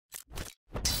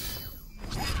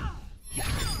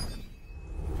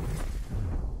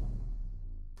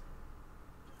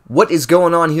What is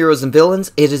going on, heroes and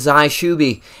villains? It is I,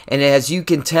 Shuby, and as you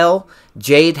can tell,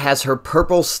 Jade has her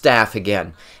purple staff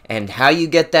again. And how you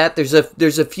get that, there's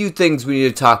a few things we need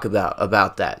to talk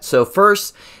about that. So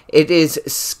first, it is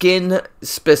skin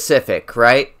specific,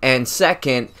 right? And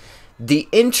second, the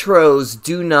intros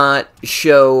do not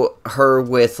show her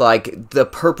with, like, the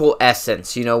purple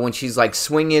essence. You know, when she's, like,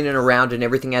 swinging and around and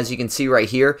everything, as you can see right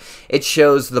here, it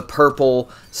shows the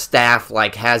purple staff,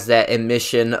 like, has that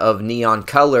emission of neon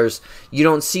colors. You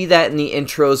don't see that in the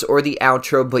intros or the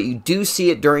outro, but you do see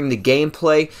it during the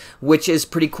gameplay, which is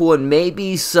pretty cool and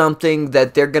maybe something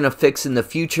that they're going to fix in the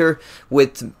future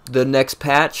with the next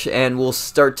patch, and we'll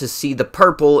start to see the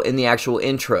purple in the actual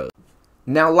intros.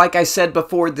 Now, like I said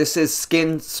before, this is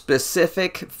skin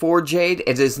specific for Jade.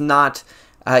 It is not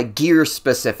gear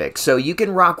specific. So you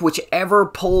can rock whichever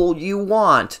pole you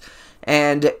want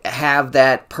and have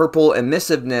that purple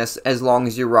emissiveness as long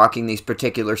as you're rocking these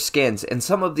particular skins. And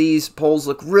some of these poles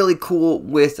look really cool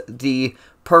with the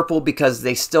purple because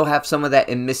they still have some of that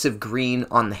emissive green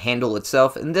on the handle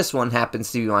itself. And this one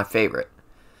happens to be my favorite.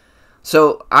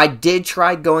 So I did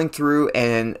try going through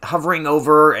and hovering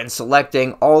over and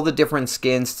selecting all the different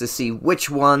skins to see which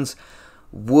ones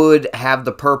would have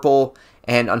the purple,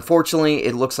 and unfortunately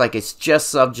it looks like it's just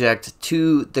subject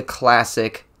to the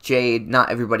classic Jade.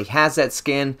 Not everybody has that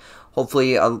skin.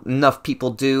 Hopefully enough people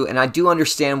do, and I do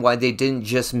understand why they didn't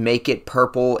just make it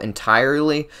purple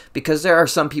entirely, because there are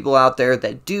some people out there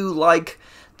that do like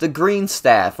the green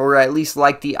staff, or at least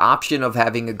like the option of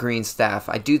having a green staff.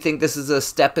 I do think this is a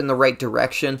step in the right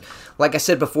direction. Like I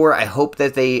said before, I hope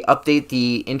that they update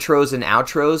the intros and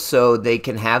outros so they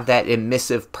can have that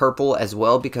emissive purple as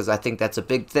well, because I think that's a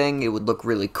big thing. It would look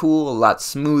really cool, a lot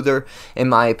smoother in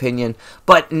my opinion.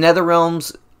 But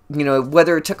NetherRealms, you know,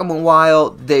 whether it took them a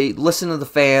while, they listened to the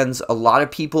fans. A lot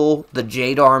of people, the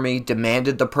Jade Army,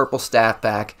 demanded the purple staff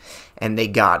back, and they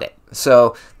got it.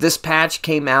 So this patch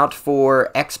came out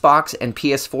for Xbox and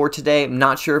PS4 today. I'm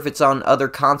not sure if it's on other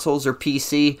consoles or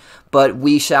PC, but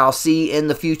we shall see in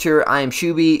the future. I am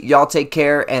Shuby. Y'all take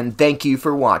care, and thank you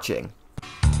for watching.